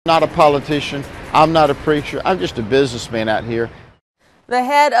Not a politician, I'm not a preacher, I'm just a businessman out here. The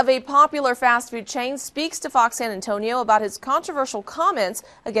head of a popular fast food chain speaks to Fox San Antonio about his controversial comments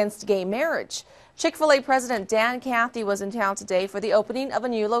against gay marriage. Chick-Fil-A President Dan Cathy was in town today for the opening of a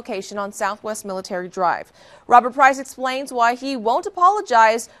new location on Southwest Military Drive. Robert Price explains why he won't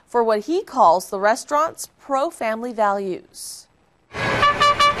apologize for what he calls the restaurant's pro-family values.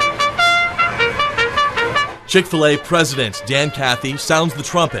 Chick-fil-A President Dan Cathy sounds the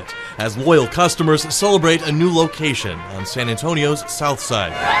trumpet as loyal customers celebrate a new location on San Antonio's south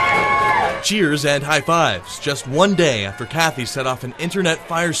side. Cheers and high fives just one day after Cathy set off an internet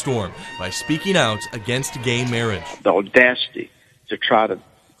firestorm by speaking out against gay marriage. The audacity to try to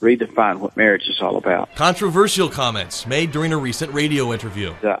redefine what marriage is all about. Controversial comments made during a recent radio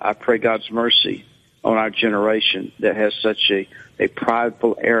interview. I pray God's mercy on our generation that has such a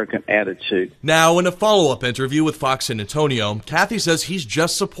prideful, arrogant attitude. Now, in a follow-up interview with Fox San Antonio, Cathy says he's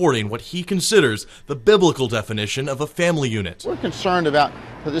just supporting what he considers the biblical definition of a family unit. We're concerned about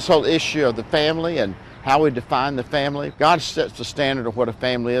this whole issue of the family and how we define the family. God sets the standard of what a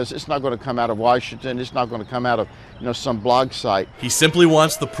family is. It's not going to come out of Washington. It's not going to come out of some blog site. He simply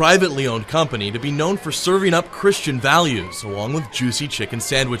wants the privately owned company to be known for serving up Christian values along with juicy chicken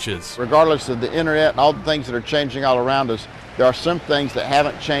sandwiches. Regardless of the internet and all the things that are changing all around us, there are some things that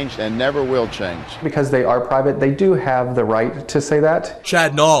haven't changed and never will change. Because they are private, they do have the right to say that.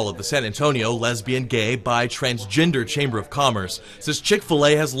 Chad Nall of the San Antonio Lesbian, Gay, Bi, Transgender Chamber of Commerce says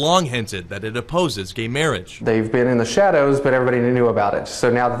Chick-fil-A has long hinted that it opposes gay marriage. They've been in the shadows, but everybody knew about it. So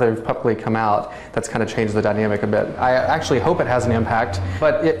now that they've publicly come out, that's kind of changed the dynamic a bit. I actually hope it has an impact,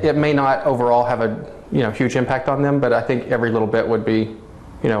 but it may not overall have a huge impact on them, but I think every little bit would be,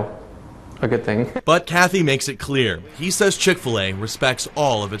 a good thing. But Cathy makes it clear. He says Chick-fil-A respects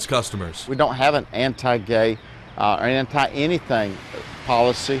all of its customers. We don't have an anti-gay or anti-anything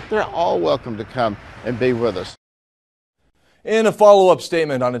policy. They're all welcome to come and be with us. In a follow-up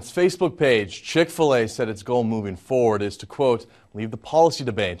statement on its Facebook page, Chick-fil-A said its goal moving forward is to, quote, leave the policy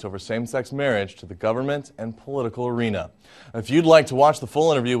debate over same-sex marriage to the government and political arena. If you'd like to watch the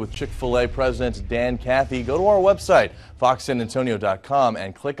full interview with Chick-fil-A President Dan Cathy, go to our website, foxsanantonio.com,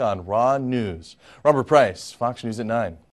 and click on Raw News. Robert Price, Fox News at 9.